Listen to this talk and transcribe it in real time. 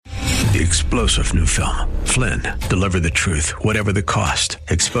The explosive new film, Flynn, deliver the truth, whatever the cost,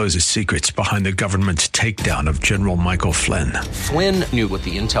 exposes secrets behind the government's takedown of General Michael Flynn. Flynn knew what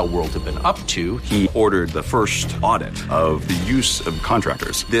the intel world had been up to. He ordered the first audit of the use of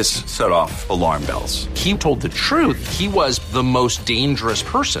contractors. This set off alarm bells. He told the truth. He was the most dangerous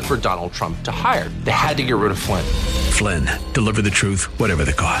person for Donald Trump to hire. They had to get rid of Flynn. Flynn, deliver the truth, whatever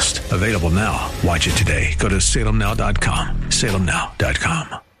the cost. Available now. Watch it today. Go to salemnow.com.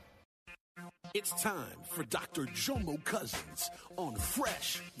 salemnow.com. It's time for Dr. Jomo Cousins on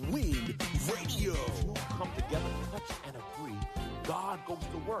Fresh Wind Radio. Come together, touch, and agree. God goes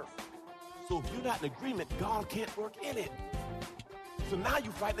to work. So if you're not in agreement, God can't work in it. So now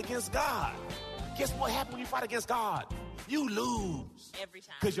you fight against God. Guess what happens when you fight against God? You lose. Every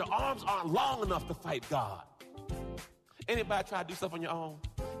time. Because your arms aren't long enough to fight God. Anybody try to do stuff on your own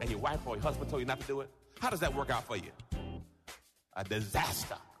and your wife or your husband told you not to do it? How does that work out for you? A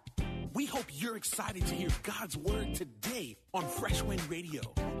disaster. We hope you're excited to hear God's word today on Fresh Wind Radio.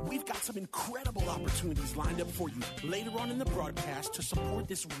 We've got some incredible opportunities lined up for you later on in the broadcast to support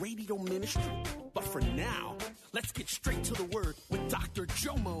this radio ministry. But for now, let's get straight to the word with Dr.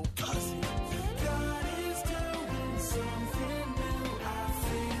 Jomo Cousins. God is doing something new. I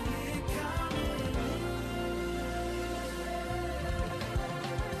feel it coming.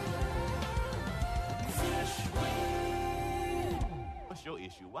 Fresh Wind. What's your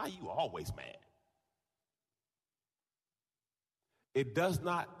issue? Why are you always mad? It does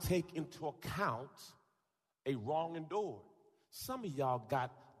not take into account a wrong endured. Some of y'all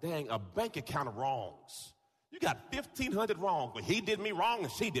got, a bank account of wrongs. You got 1,500 wrongs, but he did me wrong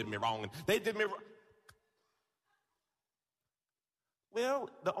and she did me wrong and they did me wrong. Well,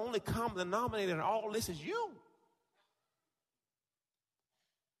 the only common denominator in all this is you.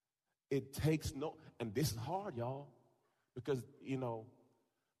 It takes and this is hard, y'all. Because,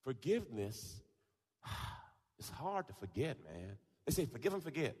 forgiveness, it's hard to forget, man. They say forgive and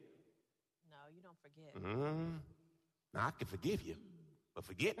forget. No, you don't forget. Now, I can forgive you, but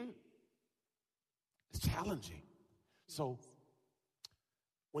forgetting, it's challenging. So,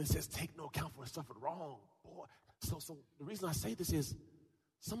 when it says take no account for suffered wrong, boy, so the reason I say this is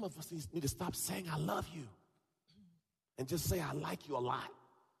some of us need to stop saying I love you and just say I like you a lot.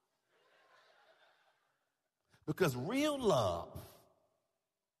 Because real love,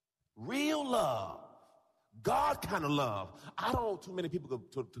 God kind of love, I don't know too many people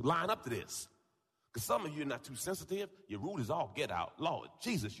to line up to this. Because some of you are not too sensitive. Your rude is all get out. Lord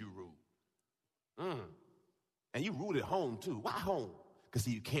Jesus, you rude. And you rude at home too. Why home? Because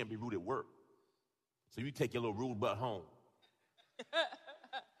you can't be rude at work. So you take your little rude butt home.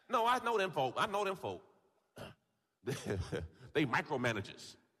 No, I know them folk. They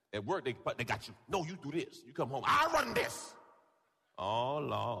micromanagers. At work, they got you. No, you do this. You come home. I run this. Oh,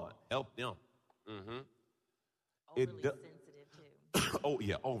 Lord. Help them. Overly sensitive, too. Oh,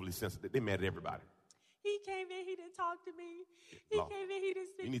 yeah, overly sensitive. They mad at everybody. He came in, he didn't talk to me. He came in, he didn't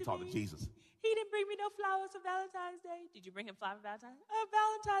speak to me. You need to talk to Jesus. He didn't bring me no flowers for Valentine's Day. Did you bring him flowers for Valentine's Day?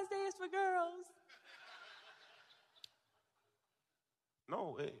 Valentine's Day is for girls.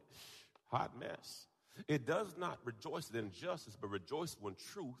 No, hot mess. It does not rejoice in injustice, but rejoice when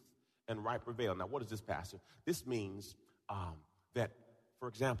truth and right prevail. Now, what is this, Pastor? This means that, for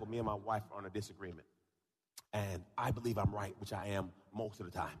example, me and my wife are in a disagreement. And I believe I'm right, which I am most of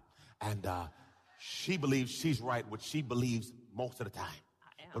the time. And she believes she's right, which she believes most of the time.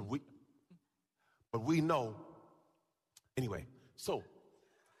 I am. But we know. Anyway, so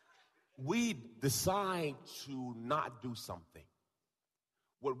we decide to not do something.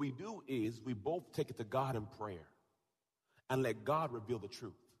 What we do is we both take it to God in prayer and let God reveal the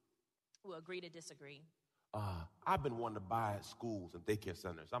truth. We'll agree to disagree. I've been wanting to buy schools and daycare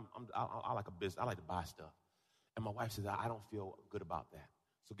centers. I like a business. I like to buy stuff. And my wife says, I don't feel good about that.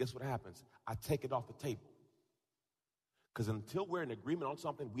 So guess what happens? I take it off the table. Because until we're in agreement on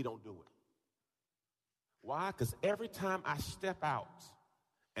something, we don't do it. Why? Because every time I step out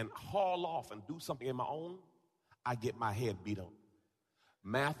and haul off and do something in my own, I get my head beat on.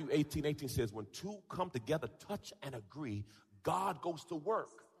 Matthew 18:18 says, when two come together, touch and agree, God goes to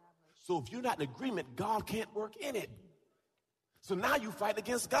work. So if you're not in agreement, God can't work in it. So now you fight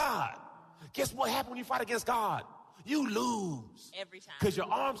against God. Guess what happens when you fight against God? You lose. Every time. Because your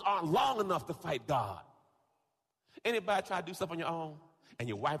arms aren't long enough to fight God. Anybody try to do stuff on your own and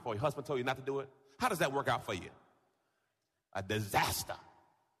your wife or your husband told you not to do it? How does that work out for you? A disaster.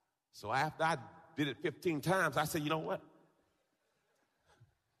 So after I did it 15 times, I said, you know what?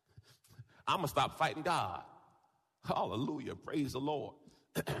 I'm going to stop fighting God. Hallelujah. Praise the Lord.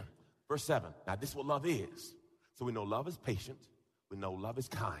 Verse 7. Now, this is what love is. So we know love is patient. We know love is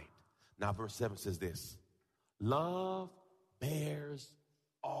kind. Now, verse 7 says this. Love bears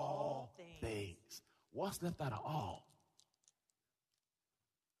all things. What's left out of all?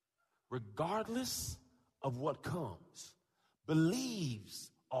 Regardless of what comes,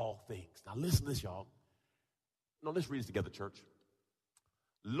 believes all things. Now, listen to this, y'all. No, let's read this together, church.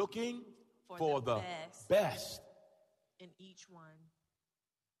 Looking for the best in each one.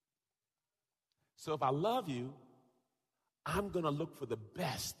 So if I love you, I'm going to look for the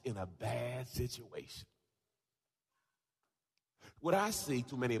best in a bad situation. What I see,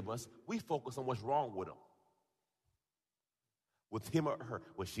 too many of us, we focus on what's wrong with them. With him or her.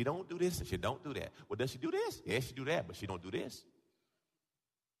 Well, she don't do this and she don't do that. Well, does she do this? Yeah, she do that, but she don't do this.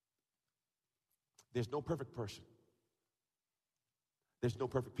 There's no perfect person. There's no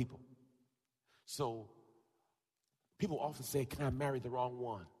perfect people. So people often say, can I marry the wrong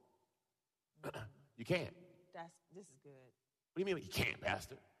one? You can't. This is good. What do you mean you can't,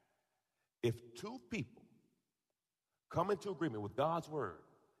 Pastor? If two people come into agreement with God's word,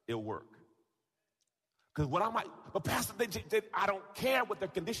 it'll work. Because what I might, but Pastor, I don't care what their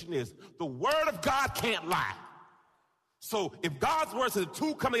condition is. The word of God can't lie. So if God's word says the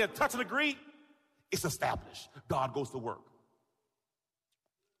two come together, touch and agree, it's established. God goes to work.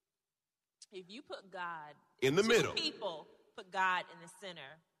 If you put God in the middle, people put God in the center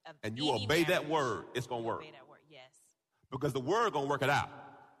of and you obey that word, it's going to work. Obey that word, yes. Because the word going to work it out.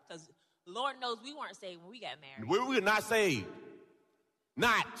 Because Lord knows we weren't saved when we got married. We were not saved.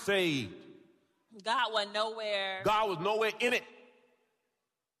 Not saved. God was nowhere. God was nowhere in it.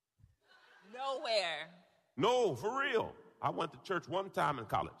 Nowhere. No, for real. I went to church one time in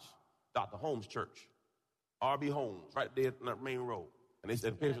college. Dr. Holmes Church. R.B. Holmes, right there on that main road. And they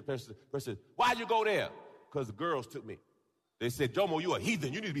said, the person said, why'd you go there? Because the girls took me. They said, Jomo, you a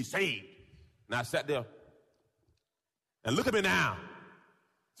heathen. You need to be saved. And I sat there. And look at me now.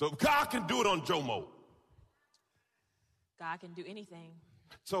 So if God can do it on Jomo. God can do anything.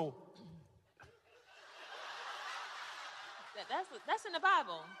 So. That's in the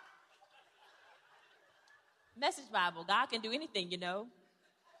Bible. Message Bible. God can do anything, you know.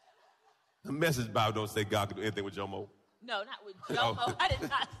 The Message Bible don't say God can do anything with Jomo. No, not with Jomo. I did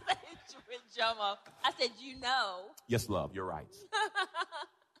not say with Jomo. I said, you know. Yes, love, you're right.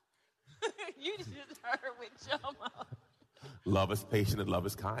 You just heard with Jomo. Love is patient and love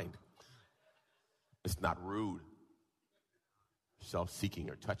is kind. It's not rude, self-seeking,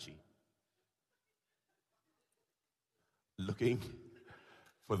 or touchy. Looking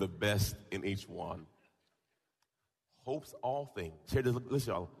for the best in each one. Hopes all things. Here,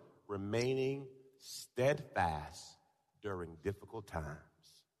 listen, y'all. Remaining steadfast during difficult times.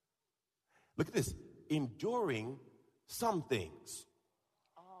 Look at this. Enduring some things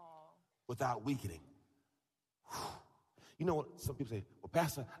without weakening. You know what? Some people say, well,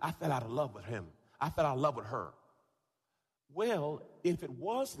 Pastor, I fell out of love with him. I fell out of love with her. Well, if it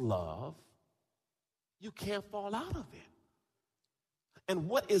was love, you can't fall out of it. And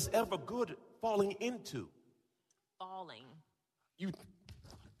what is ever good falling into? Falling.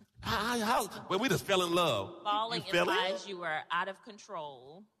 Well, we just fell in love. Falling implies you were out of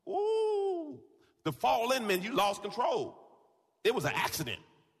control. Ooh. The fall in meant you lost control. It was an accident.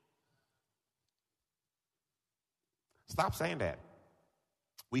 Stop saying that.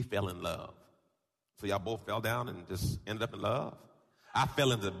 We fell in love. So y'all both fell down and just ended up in love? I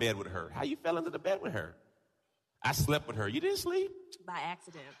fell into the bed with her. How you fell into the bed with her? I slept with her. You didn't sleep? By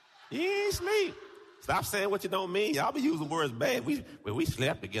accident. You didn't sleep. Stop saying what you don't mean. Y'all be using words bad. We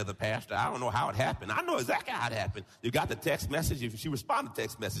slept together, Pastor. I don't know how it happened. I know exactly how it happened. You got the text message. She responded to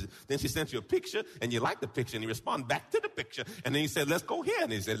text message. Then she sent you a picture, and you liked the picture, and you responded back to the picture. And then you said, let's go here.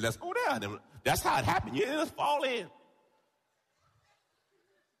 And he said, let's go there. And that's how it happened. You didn't just fall in.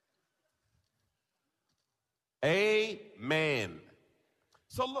 Amen.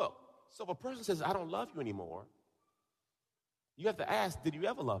 So look, if a person says, I don't love you anymore, you have to ask, did you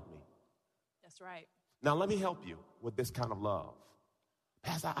ever love me? That's right. Now, let me help you with this kind of love.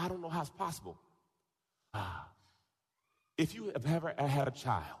 Pastor, I don't know how it's possible. If you have ever had a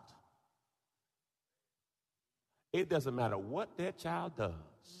child, it doesn't matter what that child does,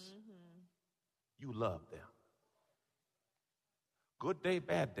 you love them. Good day,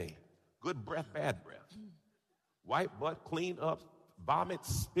 bad day. Good breath, bad breath. White butt, clean up, vomit,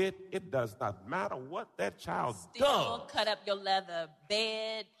 spit. It does not matter what that child does. Still cut up your leather,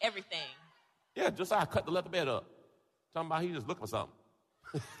 bed, everything. Yeah, just I cut the leather bed up. Talking about he just looking for something.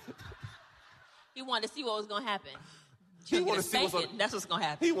 He wanted to see what was going to happen. He wanted to see that's what's going to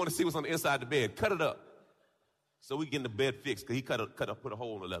happen. He wanted to see what's on the inside of the bed. Cut it up. So we get in the bed fixed because he put a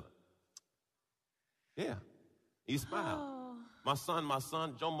hole in the leather. Yeah. He smiled. My son,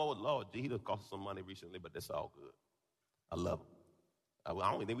 Jomo, Lord, he done cost some money recently, but that's all good. I love him. I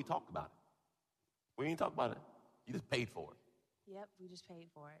don't even think we talked about it. We didn't talk about it. You just paid for it. Yep, we just paid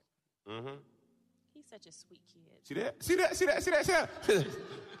for it. Mm-hmm. He's such a sweet kid. See that?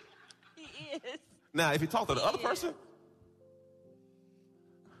 He is. Now, if you talk to the other person,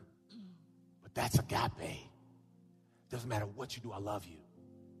 but that's agape. Doesn't matter what you do, I love you.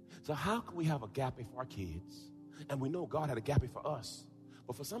 So how can we have agape for our kids? And we know God had agape for us.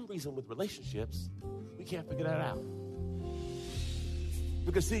 But for some reason with relationships, we can't figure that out.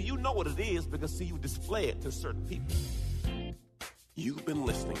 Because see, you know what it is because see, you display it to certain people. You've been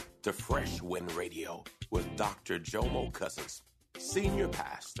listening to Fresh Wind Radio with Dr. Jomo Cousins, Senior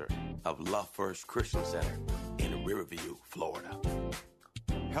Pastor of Love First Christian Center in Riverview, Florida.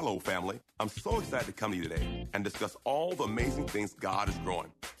 Hello, family. I'm so excited to come to you today and discuss all the amazing things God is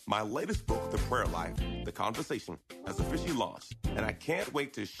growing. My latest book, The Prayer Life, The Conversation, has officially launched, and I can't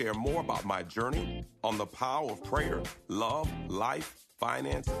wait to share more about my journey on the power of prayer, love, life,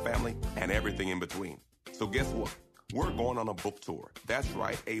 finance, family, and everything in between. So guess what? We're going on a book tour. That's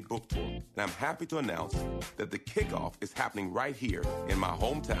right, a book tour. And I'm happy to announce that the kickoff is happening right here in my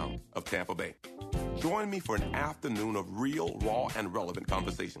hometown of Tampa Bay. Join me for an afternoon of real, raw, and relevant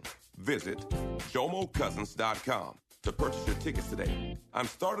conversation. Visit JomoCousins.com to purchase your tickets today. I'm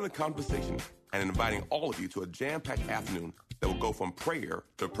starting a conversation and inviting all of you to a jam-packed afternoon that will go from prayer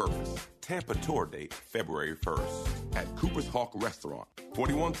to purpose. Tampa tour date, February 1st at Cooper's Hawk Restaurant,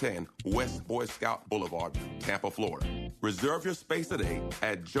 4110 West Boy Scout Boulevard, Tampa, Florida. Reserve your space today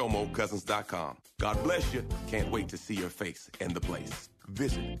at JomoCousins.com. God bless you. Can't wait to see your face in the place.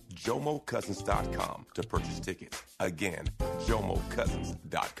 Visit JomoCousins.com to purchase tickets. Again,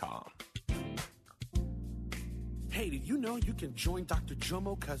 JomoCousins.com. Hey, did you know you can join Dr.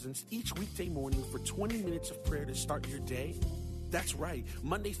 Jomo Cousins each weekday morning for 20 minutes of prayer to start your day? That's right.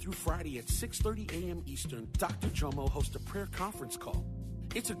 Monday through Friday at 6:30 a.m. Eastern, Dr. Jomo hosts a prayer conference call.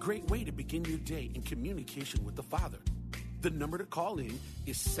 It's a great way to begin your day in communication with the Father. The number to call in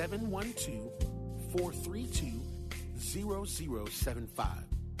is 712-432-0075.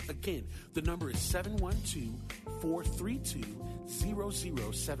 Again, the number is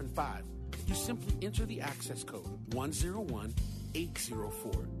 712-432-0075. You simply enter the access code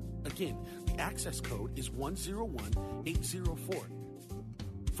 101804. Again, the access code is 101804.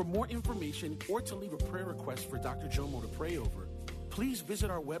 For more information or to leave a prayer request for Dr. Jomo to pray over, please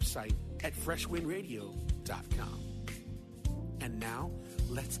visit our website at freshwindradio.com. And now,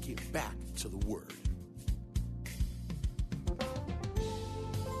 let's get back to the Word.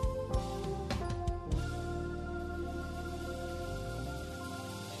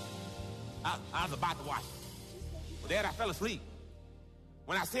 I was about to watch it. But Dad, I fell asleep.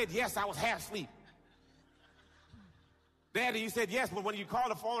 When I said yes, I was half asleep. Daddy, you said yes, but when you called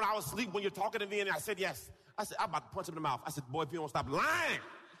the phone, I was asleep when you're talking to me, and I said yes. I said, I'm about to punch him in the mouth. I said, boy, if you don't stop lying.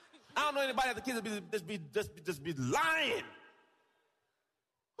 I don't know anybody at the kids that just be lying.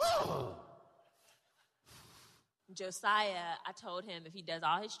 Josiah, I told him if he does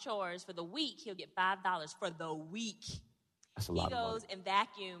all his chores for the week, he'll get $5 for the week. That's a lot of money. He goes and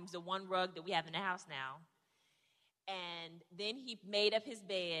vacuums the one rug that we have in the house now. And then he made up his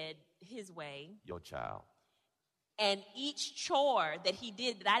bed his way. Your child. And each chore that he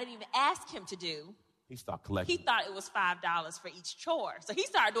did that I didn't even ask him to do, he started collecting. He thought it was $5 for each chore. So he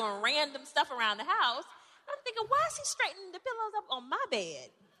started doing random stuff around the house. I'm thinking, why is he straightening the pillows up on my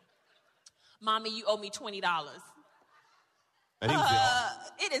bed? Mommy, you owe me $20. And he was there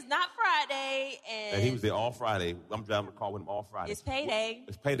it is not Friday. And he was there all Friday. I'm driving the car with him all Friday. It's payday.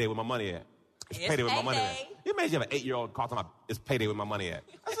 It's payday with my money at. It's payday with my money at. You imagine you have an 8-year-old car talking about it's payday with my money at.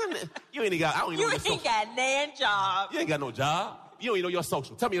 You ain't got, I don't even know your social. You ain't got nan job. You ain't got no job. You don't even know your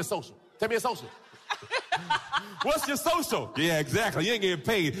social. Tell me your social. Tell me your social. What's your social? Yeah, exactly. You ain't getting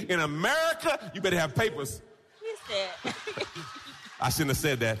paid. In America, you better have papers. He said. I shouldn't have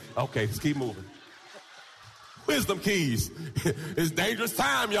said that. Okay, let's keep moving. Wisdom keys. It's dangerous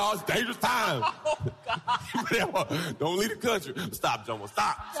time, y'all. It's dangerous time. Oh, God. Don't leave the country. Stop, Jomo.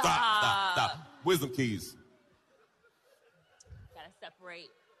 Stop. Wisdom keys. Gotta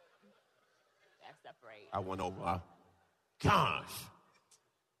separate. I went over. Gosh.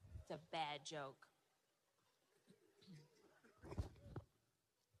 It's a bad joke. It's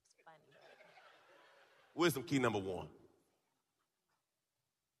funny. Wisdom key number 1.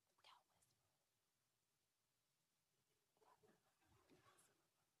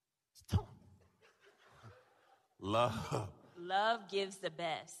 Love. Love gives the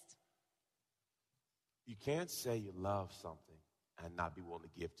best. You can't say you love something and not be willing to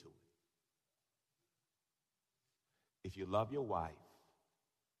give to it. If you love your wife,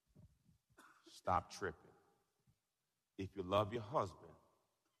 stop tripping. If you love your husband,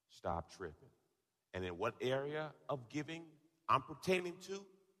 stop tripping. And in what area of giving I'm pertaining to,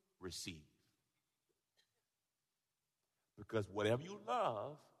 receive. Because whatever you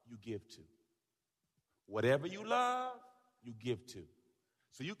love, you give to. Whatever you love, you give to.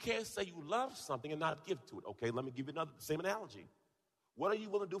 So you can't say you love something and not give to it. Okay, let me give you the same analogy. What are you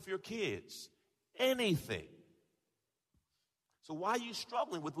willing to do for your kids? Anything. So why are you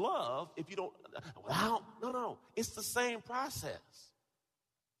struggling with love if you don't? No. It's the same process.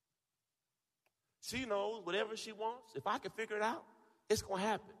 She knows whatever she wants. If I can figure it out, it's going to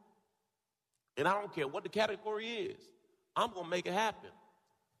happen. And I don't care what the category is. I'm going to make it happen.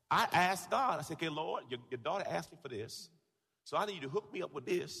 I asked God. I said, okay, Lord, your daughter asked me for this. So I need you to hook me up with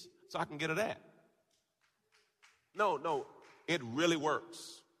this so I can get her that. No, it really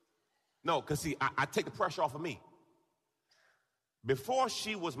works. No, because see, I take the pressure off of me. Before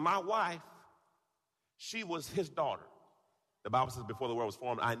she was my wife, she was his daughter. The Bible says before the world was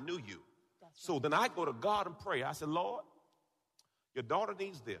formed, I knew you. So then I go to God and pray. I said, Lord, your daughter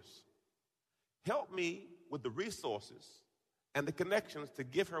needs this. Help me with the resources and the connections to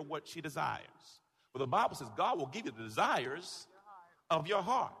give her what she desires. But the Bible says God will give you the desires of your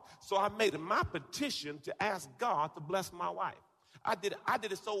heart. So I made it my petition to ask God to bless my wife. I did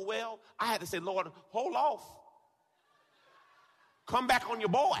it so well, I had to say, Lord, hold off. Come back on your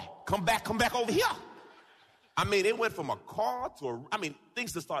boy. Come back over here. I mean, it went from a car to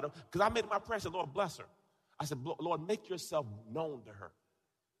things to start up. Because I made my prayer, I said, Lord, bless her. I said, Lord, make yourself known to her.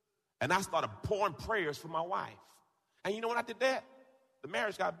 And I started pouring prayers for my wife. And you know when I did that? The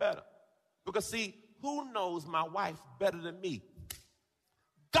marriage got better. Because see, who knows my wife better than me?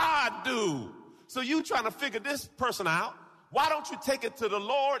 God do. So you trying to figure this person out. Why don't you take it to the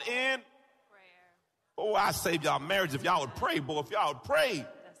Lord in prayer? Oh, I saved y'all marriage if y'all would pray, boy. If y'all would pray.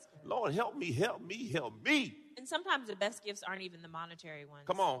 Lord, help me. And sometimes the best gifts aren't even the monetary ones.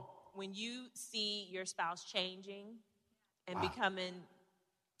 Come on. When you see your spouse changing and becoming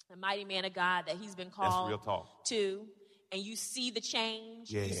the mighty man of God that he's been called to, and you see the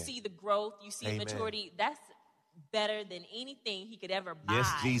change, you see the growth, you see maturity, that's better than anything he could ever buy.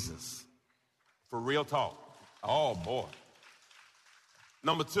 Yes, Jesus. For real talk. Oh, boy.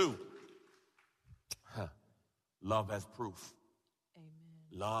 Number 2. Love has proof. Amen.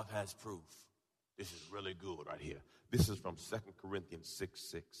 Love has proof. This is really good right here. This is from 2 Corinthians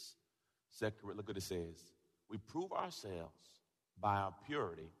 6:6. Look what it says. We prove ourselves by our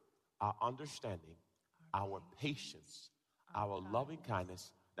purity, our understanding, our patience, our loving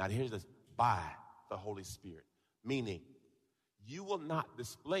kindness. Now here's this, by the Holy Spirit. Meaning, you will not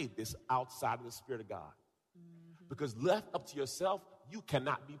display this outside of the Spirit of God. Mm-hmm. Because left up to yourself, you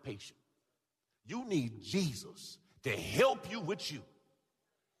cannot be patient. You need Jesus to help you with you.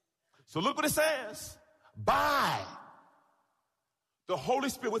 So look what it says. By the Holy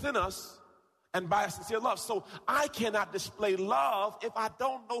Spirit within us and by a sincere love. So I cannot display love if I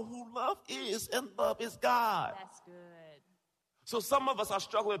don't know who love is, and love is God. That's good. So some of us are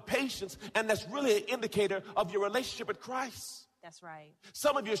struggling with patience, and that's really an indicator of your relationship with Christ. That's right.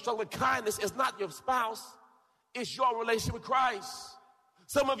 Some of you are struggling with kindness. It's not your spouse. It's your relationship with Christ.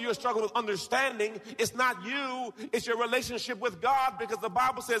 Some of you are struggling with understanding. It's not you. It's your relationship with God, because the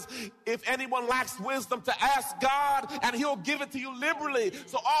Bible says if anyone lacks wisdom, to ask God and he'll give it to you liberally.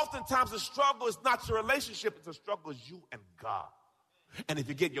 So oftentimes the struggle is not your relationship. It's the struggle is you and God. And if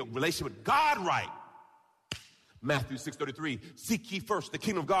you get your relationship with God right, Matthew 6:33, seek ye first the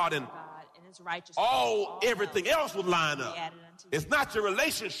kingdom of God and his righteousness. Everything else will line up. It's not your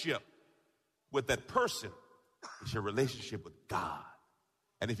relationship with that person. It's your relationship with God.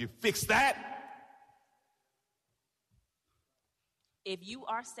 And if you fix that, if you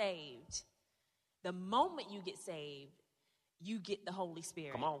are saved, the moment you get saved, you get the Holy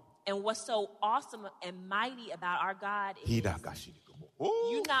Spirit. Come on. And what's so awesome and mighty about our God is you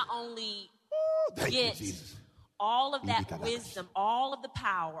not only get all of that wisdom, all of the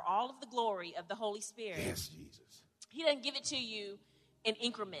power, all of the glory of the Holy Spirit. Yes, Jesus. He doesn't give it to you in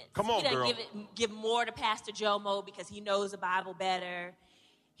increments. Come on, he doesn't give more to Pastor Jomo because he knows the Bible better.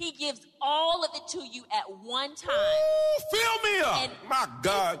 He gives all of it to you at one time. Ooh, fill me up. And my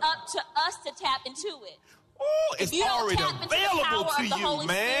God. It's up to us to tap into it. Ooh, it's already available to you,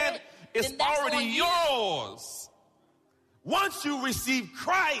 man. It's already yours. Once you receive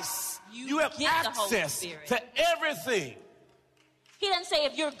Christ, you have access to everything. He doesn't say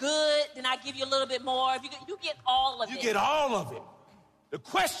if you're good, then I give you a little bit more. If you get all of it. You get all of it. The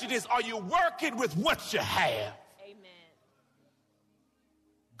question is, are you working with what you have? Amen.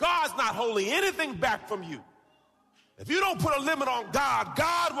 God's not holding anything back from you. If you don't put a limit on God,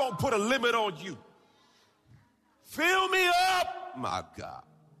 God won't put a limit on you. Fill me up, my God.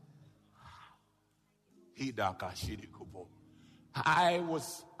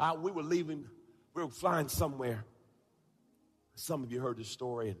 We were leaving, we were flying somewhere. Some of you heard this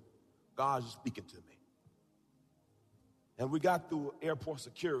story, and God was speaking to me. And we got through airport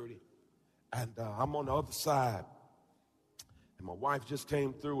security, and I'm on the other side. And my wife just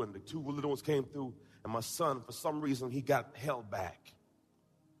came through, and the two little ones came through, and my son, for some reason, he got held back.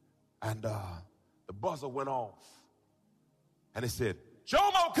 And the buzzer went off, and it said,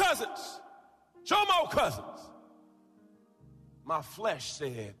 Jomo Cousins! Jomo Cousins! My flesh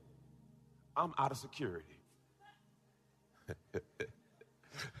said, I'm out of security.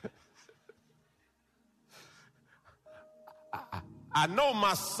 I know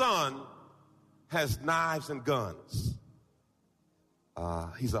my son has knives and guns.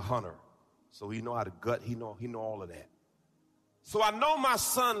 He's a hunter, so he know how to gut. He know all of that. So I know my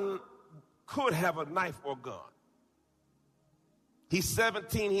son could have a knife or a gun. He's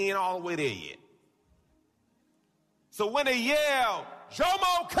 17. He ain't all the way there yet. So when they yell,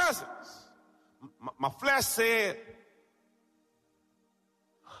 Jomo Cousins, my flesh said,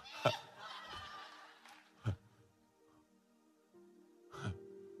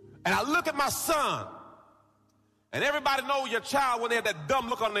 and I look at my son, and everybody knows your child when they have that dumb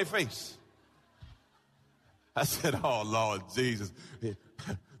look on their face. I said, oh, Lord Jesus.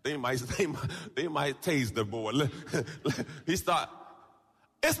 They might tase the boy. He started,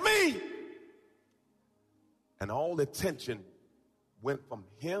 it's me. And all the attention went from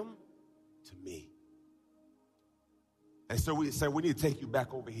him to me. And so we said, we need to take you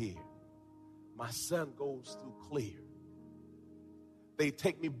back over here. My son goes through clear. They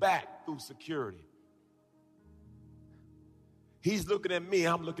take me back through security. He's looking at me,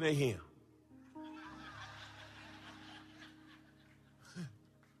 I'm looking at him.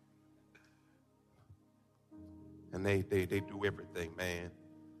 And they do everything, man.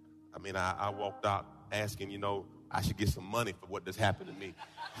 I mean, I walked out asking, I should get some money for what just happened to me.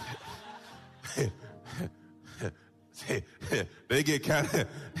 They get kind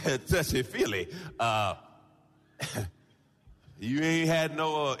of touchy-feely. You ain't had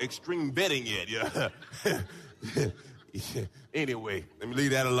no extreme betting yet. Yeah. Anyway, let me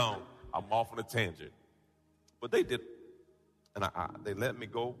leave that alone. I'm off on a tangent. But they did, and they let me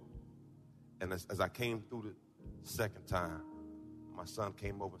go. And as I came through the second time, my son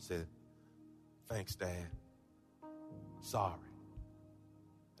came over and said, thanks, Dad. Sorry.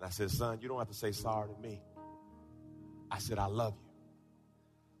 And I said, son, you don't have to say sorry to me. I said, I love you.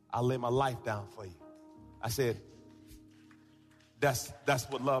 I'll lay my life down for you. I said, that's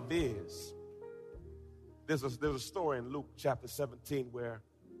what love is. There's a story in Luke chapter 17 where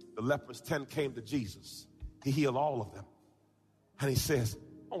the lepers 10 came to Jesus. He healed all of them. And he says,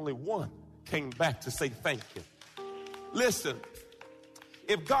 only one came back to say thank you. Listen,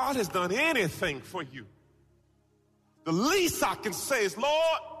 if God has done anything for you, the least I can say is,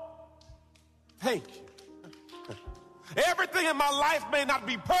 Lord, thank you. Everything in my life may not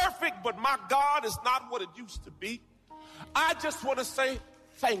be perfect, but my God is not what it used to be. I just want to say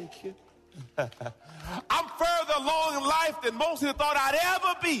thank you. I'm further along in life than most have thought I'd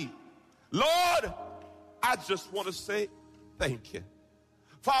ever be. Lord, I just want to say thank you.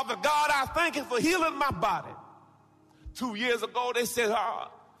 Father God, I thank you for healing my body. 2 years ago, they said,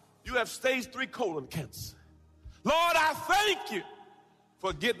 you have stage 3 colon cancer. Lord, I thank you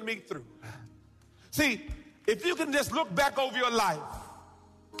for getting me through. See, if you can just look back over your life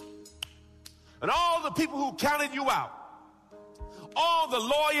and all the people who counted you out, all the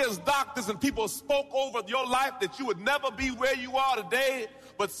lawyers, doctors, and people spoke over your life that you would never be where you are today,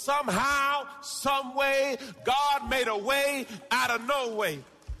 but somehow, some way, God made a way out of no way.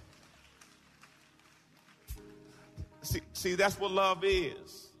 See, that's what love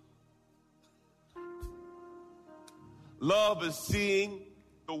is. Love is seeing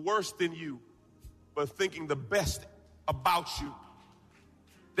the worst in you, but thinking the best about you.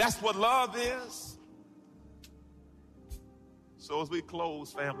 That's what love is. So as we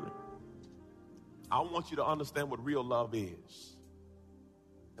close, family, I want you to understand what real love is.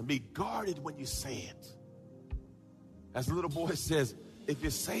 And be guarded when you say it. As the little boy says, if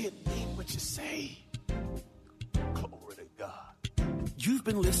you say it, mean what you say. Glory to God. You've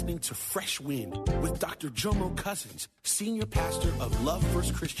been listening to Fresh Wind with Dr. Jomo Cousins, Senior Pastor of Love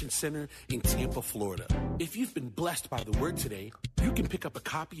First Christian Center in Tampa, Florida. If you've been blessed by the word today, you can pick up a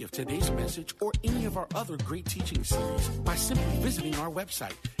copy of today's message or any of our other great teaching series by simply visiting our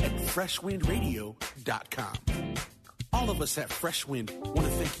website at freshwindradio.com. All of us at Fresh Wind want to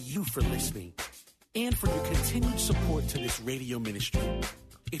thank you for listening. and for your continued support to this radio ministry.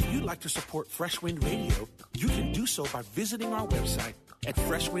 If you'd like to support Fresh Wind Radio, you can do so by visiting our website at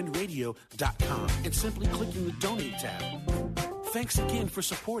freshwindradio.com and simply clicking the Donate tab. Thanks again for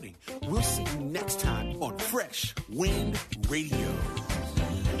supporting. We'll see you next time on Fresh Wind Radio.